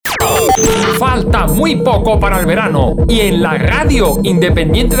Falta muy poco para el verano y en la radio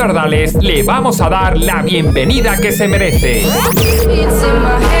independiente de Ardales le vamos a dar la bienvenida que se merece.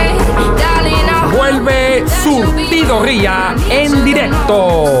 Vuelve Surtido RIA en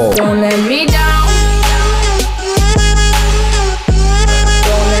directo.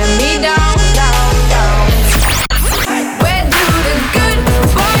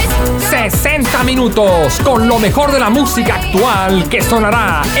 Minutos con lo mejor de la música actual que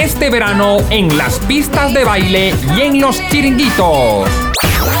sonará este verano en las pistas de baile y en los chiringuitos.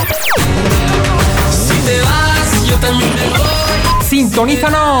 Si te vas, yo también te voy.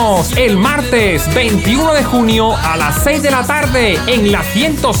 Sintonízanos el martes 21 de junio a las 6 de la tarde en la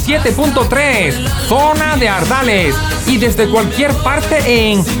 107.3, zona de Ardales, y desde cualquier parte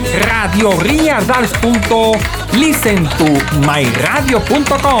en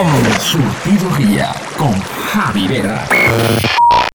radioriardales.listentomyradio.com. Surtido RIA con Javi Vera.